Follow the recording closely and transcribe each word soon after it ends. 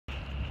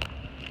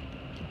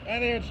Hi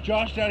there, it's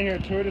Josh down here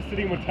at Toyota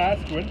City in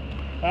Wetaskiwin.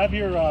 I have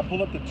here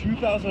pulled up the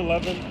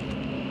 2011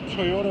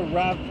 Toyota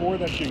RAV4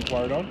 that you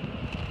inquired on.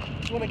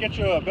 Just want to get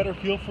you a better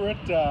feel for it,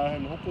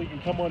 and hopefully you can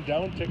come on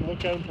down and take a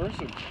look at it in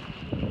person.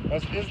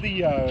 This is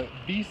the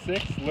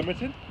V6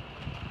 Limited.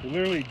 We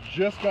literally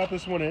just got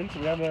this one in, so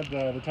we haven't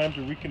had the time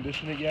to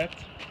recondition it yet,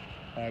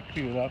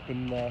 clean it up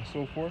and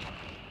so forth.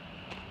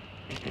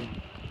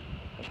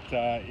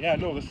 But yeah,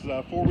 no, this is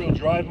a four-wheel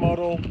drive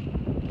model.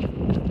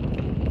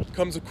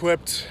 Comes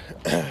equipped.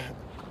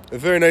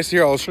 Very nice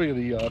here. I'll show you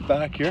the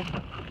back here.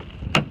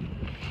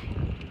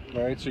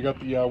 All right, so you got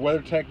the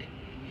WeatherTech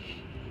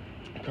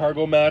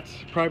cargo mat,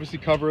 privacy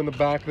cover in the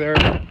back there.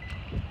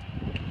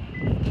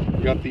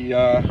 You got the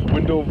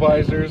window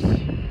visors.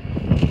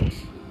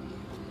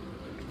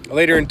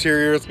 Later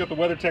interior, it's got the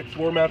WeatherTech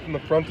floor mat in the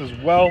front as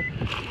well.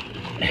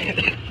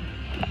 A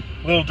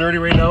little dirty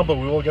right now, but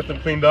we will get them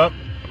cleaned up.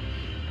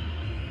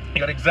 You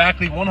got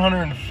exactly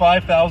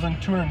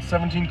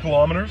 105,217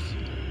 kilometers.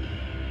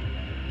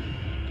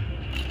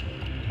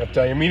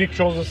 Got your media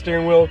controls, the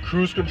steering wheel,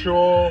 cruise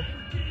control,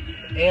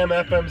 AM,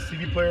 FM,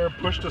 CD player,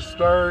 push to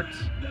start,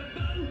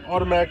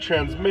 automatic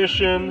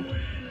transmission,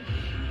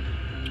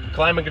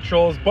 climate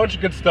controls, bunch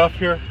of good stuff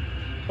here.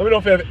 Let me know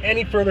if you have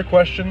any further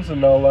questions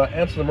and I'll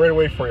answer them right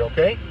away for you,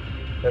 okay?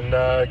 And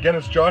again,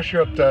 it's Josh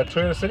here at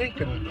Toyota City. You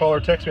can call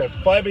or text me at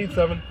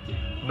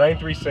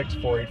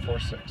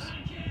 587-936-4846.